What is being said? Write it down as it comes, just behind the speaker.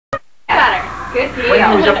Good deal. When he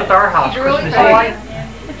was up at our house, Christmas Eve. I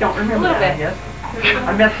don't remember that, yes.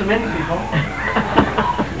 I met so many people.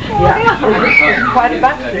 Yeah, quite a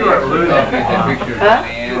bunch there. Huh?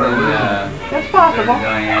 That's possible.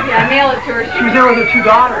 Yeah, I mailed it to her. She was there with her 2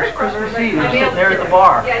 daughters, Christmas Eve, sitting there at the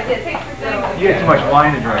bar. Yeah, I did. Thanks for saying. You had too much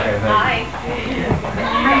wine to drink, I think. Hi.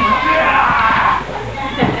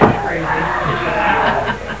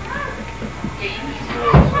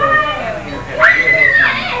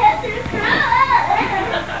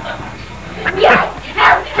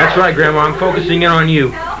 That's right, Grandma. I'm focusing in on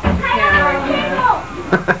you.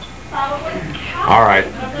 All right.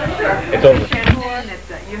 It's over.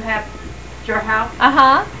 You have your house?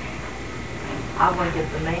 Uh-huh. I want to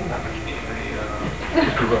get the name of it.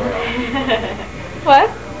 What?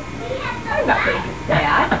 I'm not going to get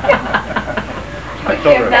that.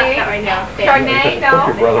 Chardonnay? No.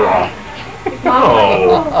 Your brother off.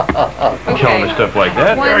 Oh, telling me stuff like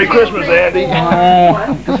that. Merry Christmas, Andy.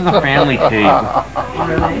 Oh, this is a family tea.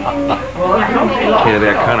 Okay,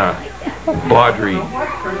 that kind of bawdry.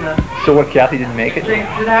 So what, Kathy didn't make it?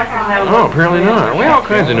 Oh, apparently not. We had all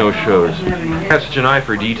kinds of no-shows. Had such an eye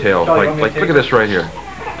for detail. Like, look at this right here.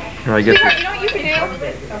 Here, I guess. You know what you can do?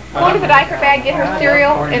 Go into the diaper bag, get her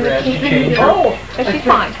cereal, and she's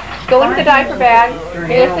fine. Go into the diaper bag,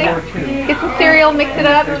 get some cereal, mix it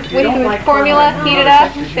up with some formula, heat it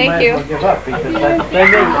up. Thank you.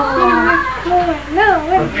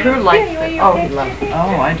 Drew likes it. Oh, he loves it.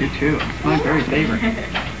 Oh, I do too. It's my very favorite.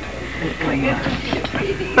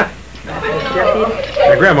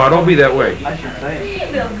 Hey, Grandma, don't be that way. I should say.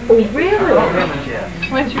 Oh, really?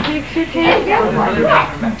 What's your big suitcase? Hey,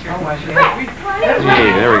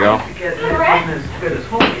 there we go.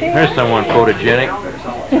 There's someone photogenic.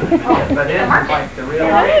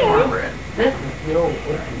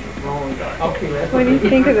 What do you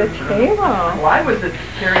think of the table? Why was it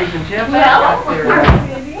Terry's and Jeff's Well, out there?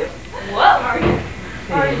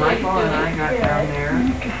 Michael and I got down there.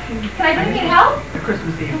 Can I bring you help? The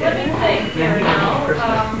Christmas Eve day. Then he was on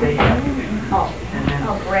Christmas Day. Oh,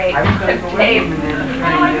 great. I was going to go with him and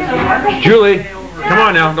then Julie, come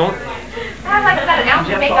on now. Don't. I like that an ounce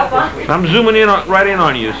of makeup on. I'm zooming in right in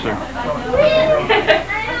on you, sir. Come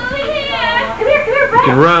here, You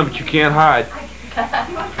can run, but you can't hide. You'll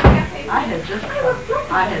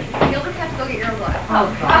just have to go get your own blood.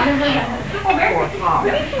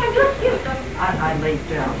 I laid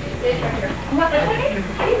down.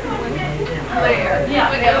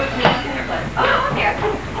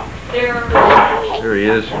 There he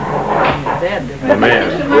is. The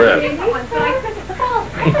man's breath.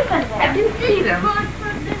 I didn't see them. I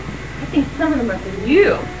think some of them are for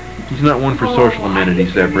you. He's not one for social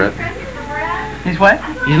amenities, that Brett. He's what?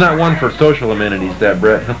 He's not one for social amenities, that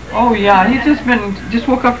Brett. Oh yeah, he's just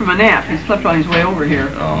woke up from a nap. He slept on his way over here.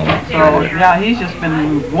 Oh. So yeah, he's just been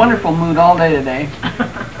in wonderful mood all day today.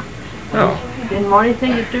 Oh. Didn't want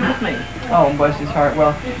anything to do with me. Oh, bless his heart.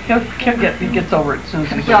 Well, he gets over it as soon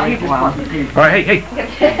as he's awake a while. All right, hey.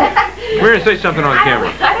 We're going to say something on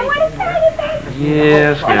camera. I don't want to say anything.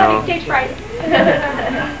 Yes, now. Stage fright.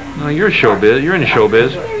 No, you're showbiz. You're in the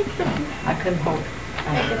showbiz. I couldn't hold it.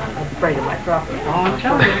 I'm afraid of my property. Oh, I'm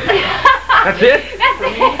telling you. That's it? That's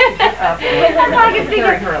it. That's all I can think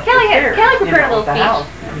of. Kelly prepared a little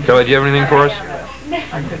speech. Kelly, do you have anything for us?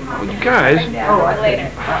 Well, you guys. Later.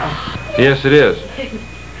 Yes, it is.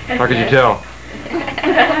 How could you tell?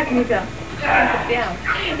 How can you tell?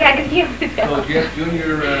 Yeah, because you So Jeff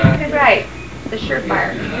Jr. That's right. The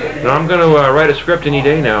surefire. No, I'm going to write a script any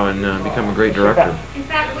day now and become a great director. In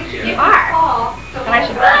fact, you are. And I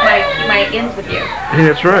should keep my ends with you. Hey,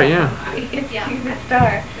 that's right, yeah. You're the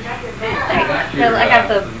star. I got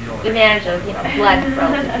the advantage of, blood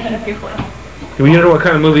relative. Well, you don't know what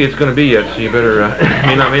kind of movie it's going to be yet, so you better,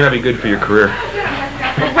 may not be good for your career.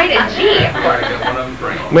 Rated G, of course.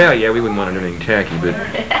 Well, yeah, we wouldn't want anything tacky, but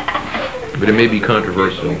it may be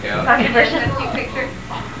controversial. Controversial?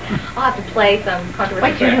 I'll have to play some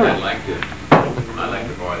controversial. I'd like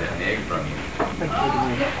to borrow that egg from you.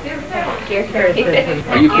 Cheers.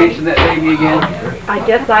 Are you pinching that baby again? I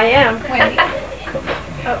guess I am.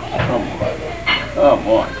 Oh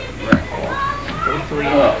boy. She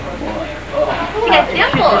got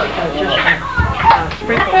dimples.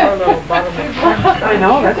 I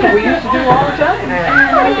know, that's what we used to do all the time.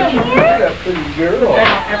 Look at that pretty girl. Look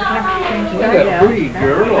at that pretty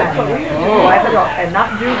girl. Wipe it off and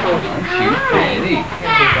not do those. She's pretty.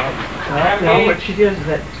 No, what she does is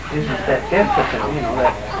that deficit,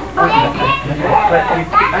 that. But I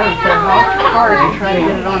don't care how hard you try to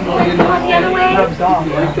get it on, it rubs off.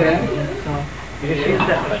 Like that? So, because she's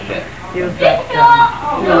that. He was that,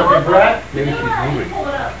 Maybe she's hungry.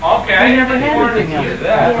 I never had anything else.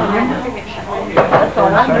 That's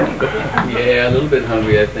all I knew. Yeah, a little bit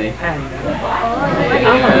hungry, I think.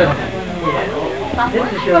 This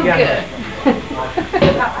is your young.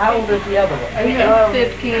 How old is the other one?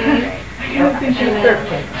 15. She's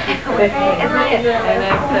 13. And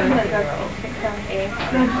I'm 17.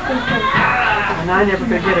 And I never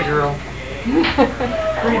could get a girl.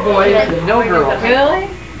 3 boys and no girls. Really?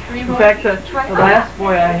 In fact, the last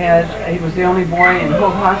boy I had, he was the only boy in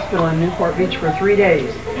Hope Hospital in Newport Beach for 3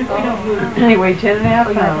 days. He weighed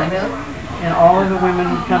 10.5 pounds, and all of the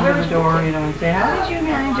women would come to the door, you know, and say, "How did you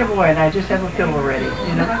manage a boy?" And I just have a pillow ready,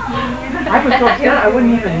 you know. I was so scared, I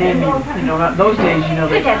wouldn't even name him, you know. Not those days, you know,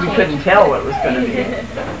 we couldn't tell what it was going to be.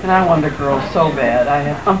 And I wanted a girl so bad. I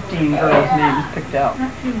had umpteen girls' names picked out.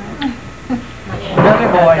 Another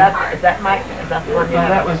boy. Is that Mike? Is that the one?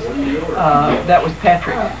 That was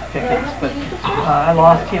Patrick Pickett's, but I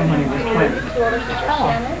lost him when he was 20.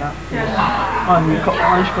 On the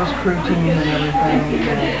Orange Coast crew team and everything.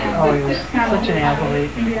 And, he was such an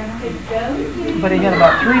athlete. But he had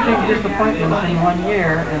about 3 big disappointments in 1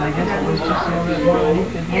 year, and I guess it was just a little bit more than he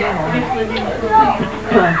could handle.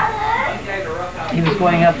 He was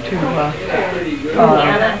going up to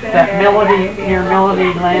that Melody, near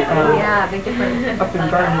Melody Land, up in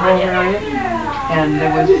Garden Grove area, and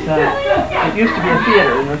there was, it used to be a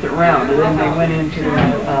theater with it round, and then they went into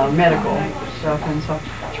medical stuff, and so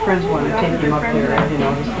his friends wanted to take him up there, you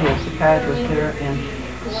know, to see a psychiatrist there, and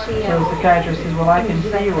so the psychiatrist says, "Well, I can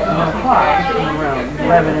see you at 1 o'clock, around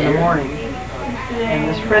 11 in the morning." And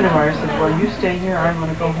this friend of ours said, "Well, you stay here, I'm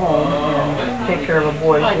going to go home and take care of a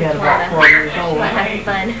boy." She had about 12 years old.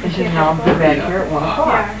 And she said, "No, I'll be back here at 1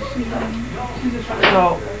 o'clock.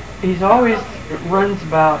 So he's always runs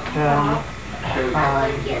about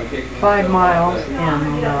 5 miles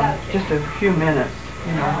in just a few minutes,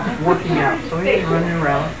 you know, working out. So he was running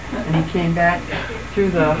around, and he came back through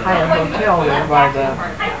the Hyatt Hotel there by the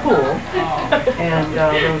pool, and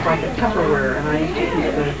there was like a Tupperware, and I used to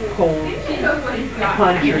keep the cold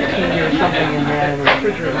punch or tea or something in there in the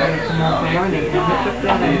refrigerator, and I'd come out running, and he took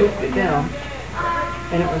that and moved it down,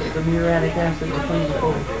 and it was the muriatic acid that cleaned the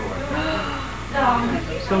cold.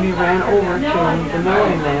 So he ran over to the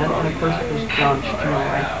Melody Land, and of course it was drenched, you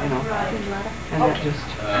know, and that just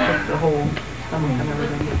took the whole stomach and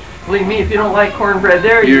everything. Believe me, if you don't like cornbread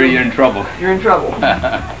there, You're in trouble. You're in trouble.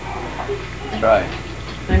 That's right.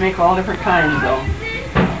 They make all different kinds, though.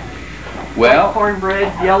 Well, white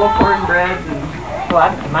cornbread, yellow cornbread, and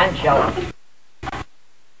well, mine's yellow.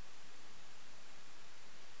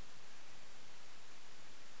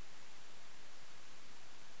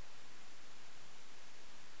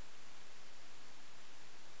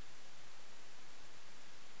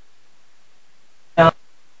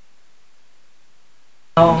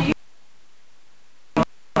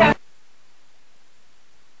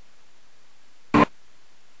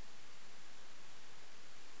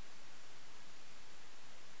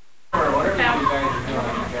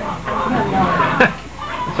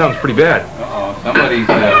 That sounds pretty bad. Uh-oh,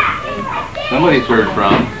 somebody's heard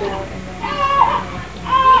from.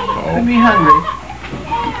 I'd be hungry.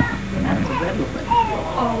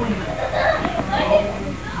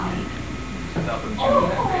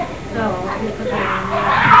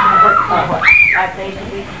 What? 5 days a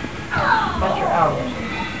week? What's your hours?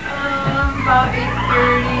 About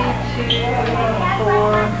 8:30 to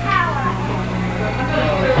 4.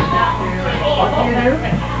 What do you do?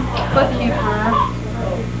 Bookkeeper.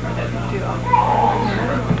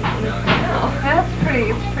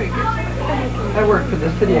 It's pretty good. I worked for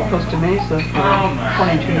the city of Costa Mesa for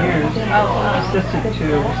 22 years, assistant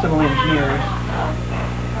to civil engineers.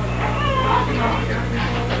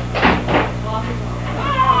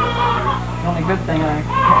 The only good thing I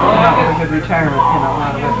got was a good retirement, you know,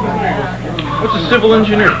 out of it. What's a civil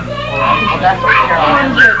engineer? Ones that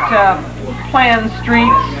plan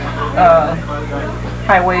streets,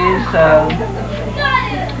 highways,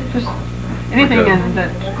 just anything in the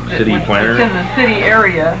City planner? It's in the city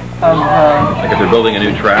area of. Like if they're building a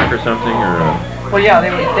new track or something, or. Well, yeah,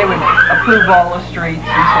 they would approve all the streets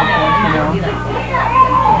and so forth, you know,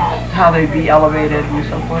 how they'd be elevated and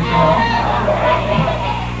so forth, you know.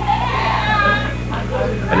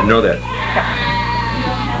 I didn't know that.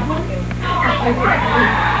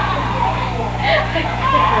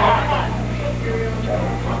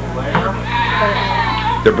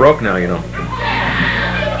 They're broke now, you know.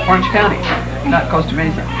 Orange County, not Costa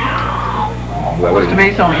Mesa. Well, Costa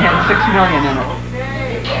Mesa only had $6 million in it.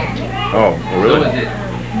 Oh, really? So is it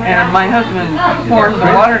And my husband formed the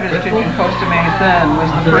water district in Costa Mesa and was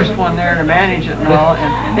the first one there to manage it and all,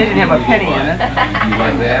 and they didn't have a penny in it.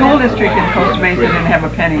 The school district in Costa Mesa didn't have a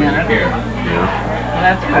penny in it.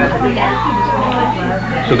 That's good.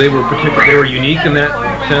 So they were they were unique in that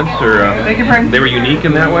sense, or they were unique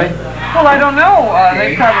in that way? Well, I don't know.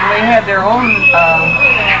 They probably had their own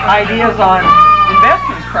ideas on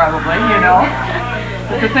investments, probably, you know.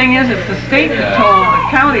 But the thing is, it's the state that told the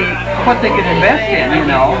county what they could invest in, you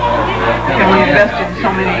know. And we invested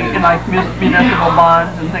so many in like municipal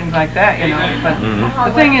bonds and things like that, you know. But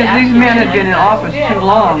the thing is, these men had been in office too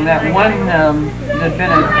long. That one had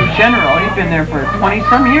been a general, he'd been there for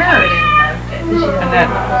 20-some years. And that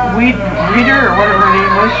Reader, or whatever her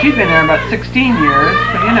name was, she'd been there about 16 years,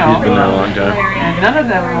 but you know. She's been there a long time. And none of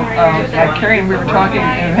them, like Carrie and we were talking,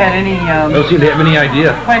 have had any don't seem to have any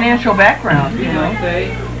idea. Financial background, you know.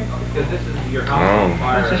 Oh.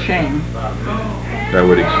 That's a shame. That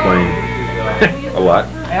would explain a lot.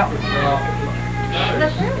 Yeah.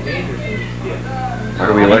 How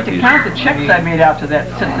do we elect To these? count the checks I made out to that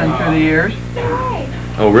citizen through the years.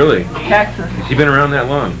 Oh, really? Taxes. Has he been around that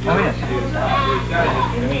long? Oh, yes.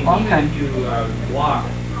 Long time.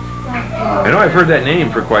 I know I've heard that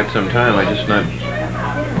name for quite some time. I just not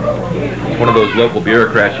one of those local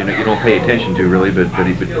bureaucrats you don't pay attention to really, but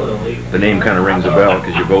the name kind of rings a bell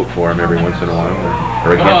because you vote for him every once in a while,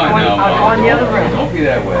 or against him. I'll go on the other room. Don't be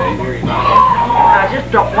that way. I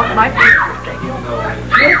just don't want my picture taken.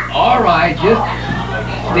 All right, just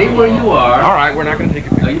stay where you are. All right, we're not going to take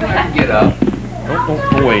a No, picture. you don't have to get up. Don't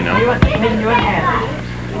go away now.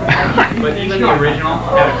 But even the original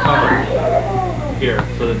had a cover here,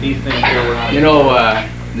 so that these things here were not... You know,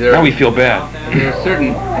 Now we feel bad. there are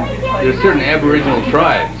certain Aboriginal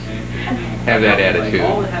tribes have that attitude.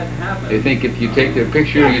 They think if you take their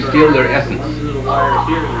picture, you steal their essence.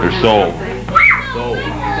 Their soul. So,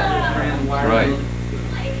 that's right.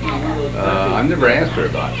 I've never asked her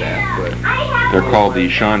about that, but They're called the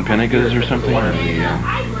Sean Pinnagas or something, or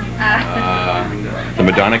the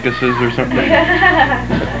Madonicuses or something.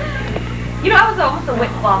 You know, I was almost a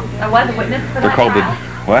witness. Well, I was a witness for They're that called the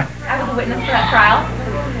trial. what? I was a witness for that trial.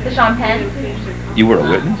 The Sean Penn. You were a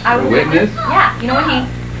witness? I was A witness? Yeah. You know when he?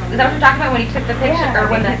 Is that what you're talking about? When he took the picture, or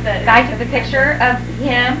when the guy took the picture of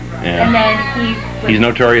him, Yeah. and then he. He's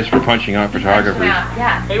notorious for punching out photographers.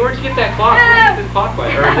 Yeah. Hey, where'd you get that clock? This clock by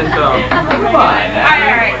or this All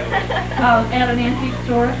right. At an antique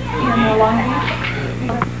store in Long Beach.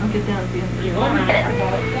 I'll get down to you.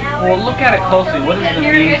 Well, look at it closely. What is the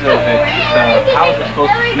means of it? How is it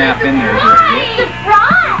supposed to snap in there? it's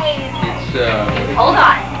Hold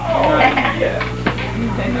on.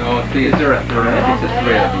 no. See, is there a thread? It's a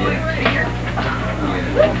thread. Yeah.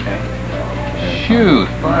 Okay. Shoot,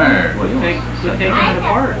 fire. We're taking it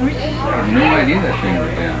apart. I have no idea that thing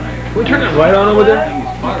was down. Can we turn that light on over there?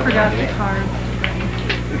 Forgot the card.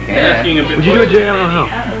 Asking a bit. Would you do it, Jay? I don't know.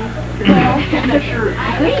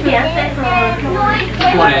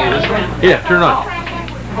 Yeah, turn it on.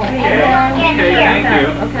 Okay,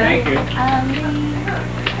 thank you.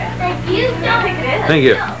 Thank you. Thank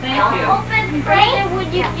you.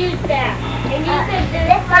 Would you do that? And you could do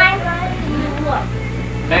this line.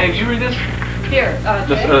 Hey, did you read this? Here.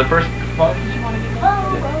 The first one?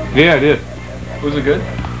 Yeah, I did. Was it good?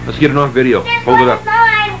 Let's get it on video. Hold it up.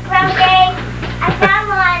 I found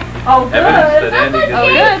one. Oh, good. Evidence that Andy did. Oh,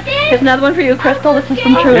 good. Here's another one for you, Crystal. This is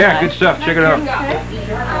from True. Yeah, good stuff. Check it out.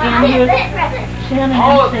 Shannon.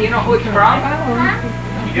 Oh, you know who it's from?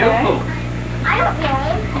 You do? I don't know.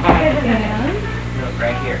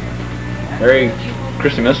 Right here. Merry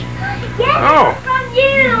Christmas. Yes, Oh. from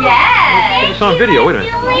you. Yes. It's on video. Wait a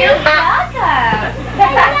minute. You're welcome.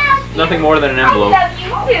 Nothing more than an I envelope. love you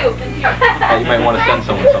too. You might want to send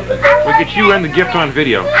someone something. Look at you and the gift on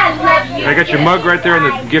video. I love you. I got your mug right there and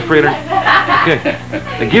the gift right there. Okay.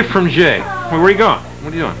 The gift from Jay. Wait, where are you going?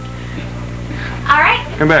 What are you doing? All right.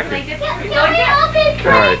 Come back here.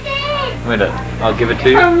 Right. I'll give it to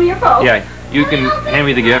you. From your phone. Yeah, you can hand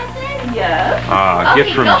me the gift. Yes.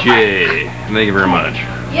 Gift from Jay. Thank you very much.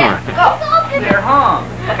 Yeah. Go. They're hung.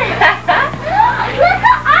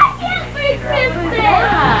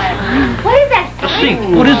 What is that? Let's see.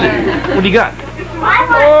 What is it? What do you got?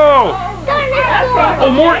 Oh! Oh!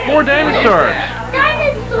 Oh, more dinosaurs.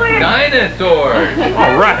 Dinosaurs! Dinosaurs.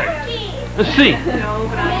 All right. Let's see.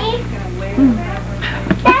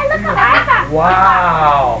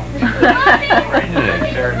 Wow. It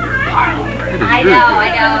is I very know. good.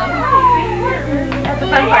 I know. That's the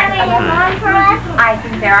fun part. I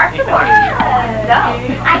think there are some more. So,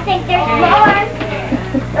 I think there's more.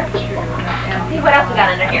 let's see what else we got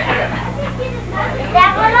under here. Is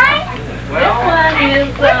that one mine? This one is,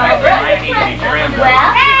 might need to be trimmed.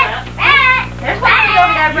 There's one for you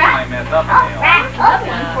over there, Brett. Might mess up a nail.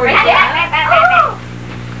 Right there.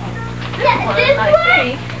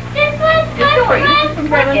 This one's good for you.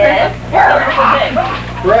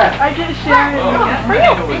 Brett. I just shared it. For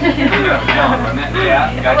you.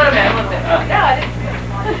 Yeah, gotcha.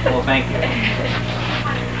 Well, thank you.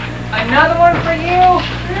 Another one for you.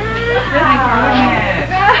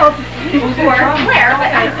 Where?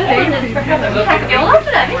 But this one is for Heather. You'll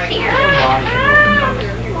open it. It's here.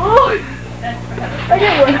 I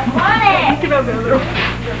get one. On it.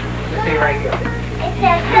 See right here. It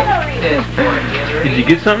says Hillary. Did you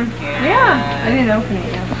get something? Yeah. I didn't open it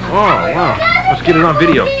yet. Oh, wow. Let's get it on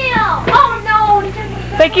video. Oh no!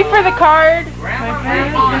 Thank you for the card.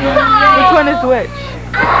 Which one is which?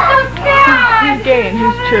 Who's gay and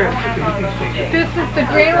who's true? This is the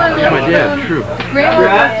green one. Yeah, my dad, true. Green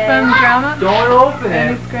one was from Drama. Don't open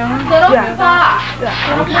it. It's grandma. Little box.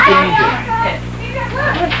 Don't change it. Is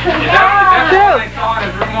that what I saw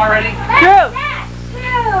in his room already? True.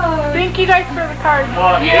 Thank you guys for the card.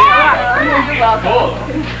 Well, yeah. Cool.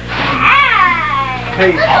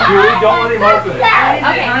 Hey, Julie, don't let him open it.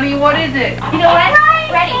 Okay, honey, what is it? You know what?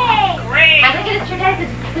 Ready. I'm gonna get it turned out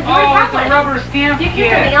because Oh, it's a rubber stamp you can do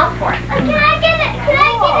something kit. else for it. Can I get it? Can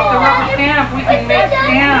I get it? It's a rubber stamp. We can make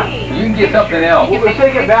stamps. You can get something else. We'll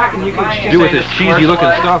take it back and you can exchange Do with this cheesy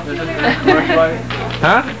looking stuff. This is commercialized.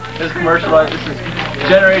 Huh? This is commercialized. This is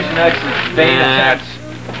Generation X's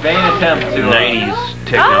vain attempt to 90s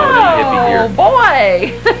technology hippie gear. Boy.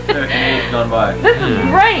 age gone by. This is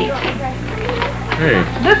great. Hey,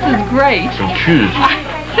 This is great. some shoes.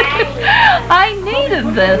 I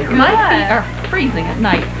needed this. My feet are freezing at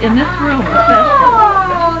night in this room especially.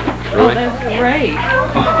 Oh, Really? that's great.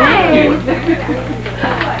 Thank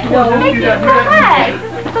Thank you so much.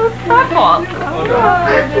 So thoughtful.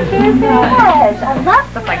 Yes, I love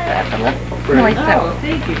stuff like that. I love really so.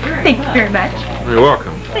 Thank you very much. You're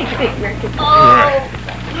welcome. Thank you. Oh,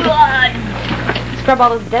 God. Scrub all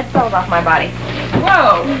those dead cells off my body.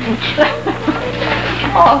 Whoa.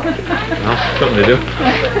 Oh. Well, something to do.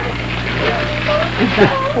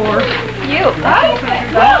 For You.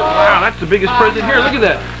 Wow, that's the biggest present here. Look at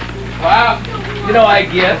that. Wow. You know, I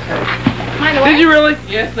guessed. Did you really?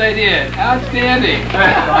 Yes, I did. Outstanding.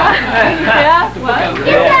 Yeah, what?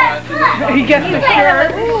 He gets a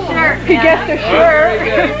shirt. He gets a shirt.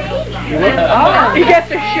 Oh. He gets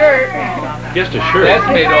a shirt. Just a shirt. That's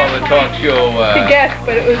made all the talk show. He guessed,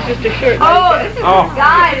 but it was just a shirt. Oh, this is Oh. a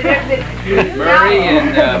guy.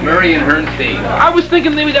 Murray and Hernstein. I was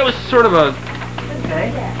thinking maybe that was sort of a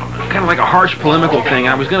kind of like a harsh polemical thing.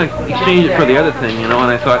 I was going to exchange it for the other thing, you know, and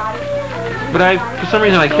I thought, but for some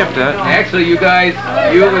reason I kept that. Actually, you guys,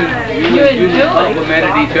 you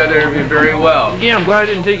complimented each other very well. Yeah, I'm glad I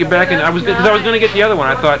didn't take it back, and because I was going to get the other one.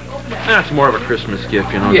 I thought, that's more of a Christmas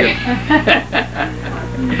gift, you know. Yeah.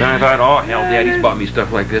 Then I thought, oh hell, Daddy's bought me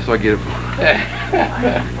stuff like this, so I get it.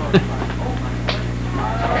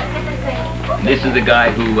 This is the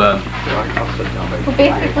guy who Who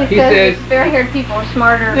basically He says says- fair-haired people are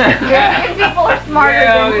smarter. Fair-haired people are smarter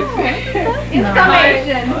well, than it's some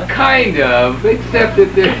Asians. kind of, except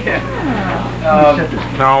that they're,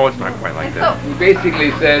 No, it's not quite like that. he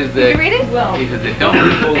basically says Did you that read it? he says that dumb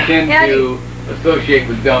people tend to associate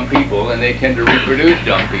with dumb people, and they tend to reproduce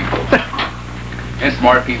dumb people. And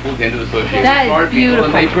smart people tend to associate That with smart is people,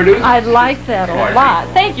 and they beautiful. produce. I like that a lot.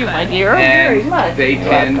 Thank you, my dear, very much. And they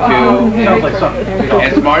tend to, Sounds like something.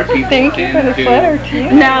 and smart people Thank you tend for the to sweater, too.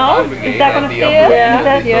 Now, congregate is that at going to the fit? upper Is end of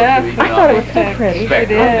that, the yeah. I thought it was so pretty.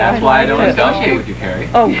 spectrum. That's why I don't And dumb associate people with you, Carrie.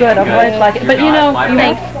 Oh, good. I'm glad you like it. But you know,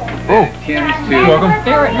 thanks Oh, tends to, welcome.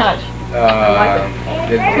 very much.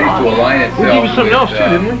 it tends to align itself We gave you something else with,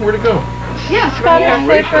 too, didn't we? Where'd it go? Yeah, she's got her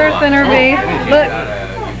slippers and her vase. Look.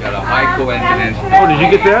 You've got a high coincidence. Oh, did you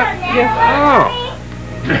get that? Yes. Oh.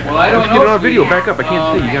 Well, I don't Let's get it know. on video. Back up. I can't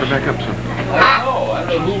see. You gotta back up some. I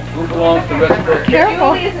don't know who belongs to the rest of the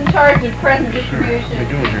Careful. Julie is in charge of present distribution. What are you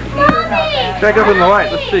doing here? Keep her about that. Back up in the light.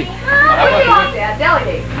 Let's see. Dad,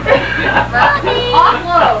 delegate.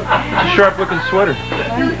 Offload. It's a sharp looking sweater.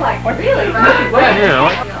 Julie's like, really? Yeah, I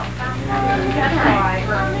like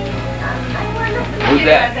Who's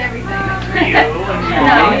that?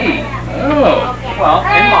 Me. Oh. Well,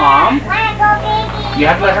 and Mom, you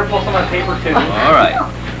have to let her pull some of the paper too. All right.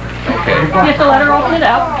 Okay. You have to let her open it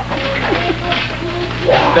up.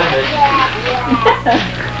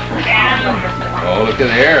 Oh, look at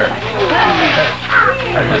there.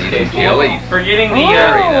 These jellies. Forgetting the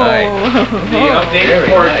Very nice. updated Very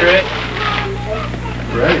portrait.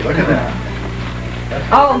 Ready, look at that.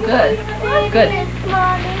 Oh, good. Good.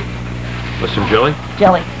 With some jelly?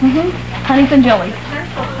 Jelly. Huntington jelly. What's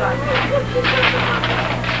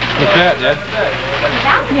that, Dad?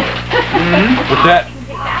 What's that?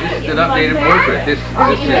 This is an updated portrait. This is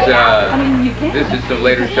some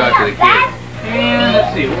later shots of the kids. And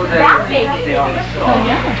let's see, what was that?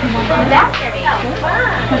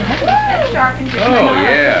 Oh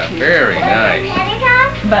yeah, very nice.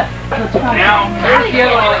 But let's try. Now, there's the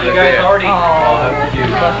other one that you guys already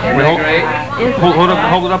Isn't that great? Hold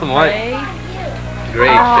it up in the light.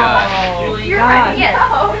 Great shot. Oh, God,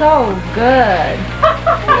 so good.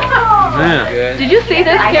 Yeah. Good. Did you see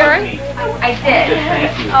this, Karen? I did.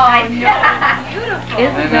 Oh, no.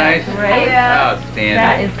 Isn't that Nice. great? Outstanding.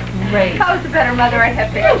 That is great. I was a better mother. I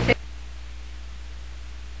have pictures.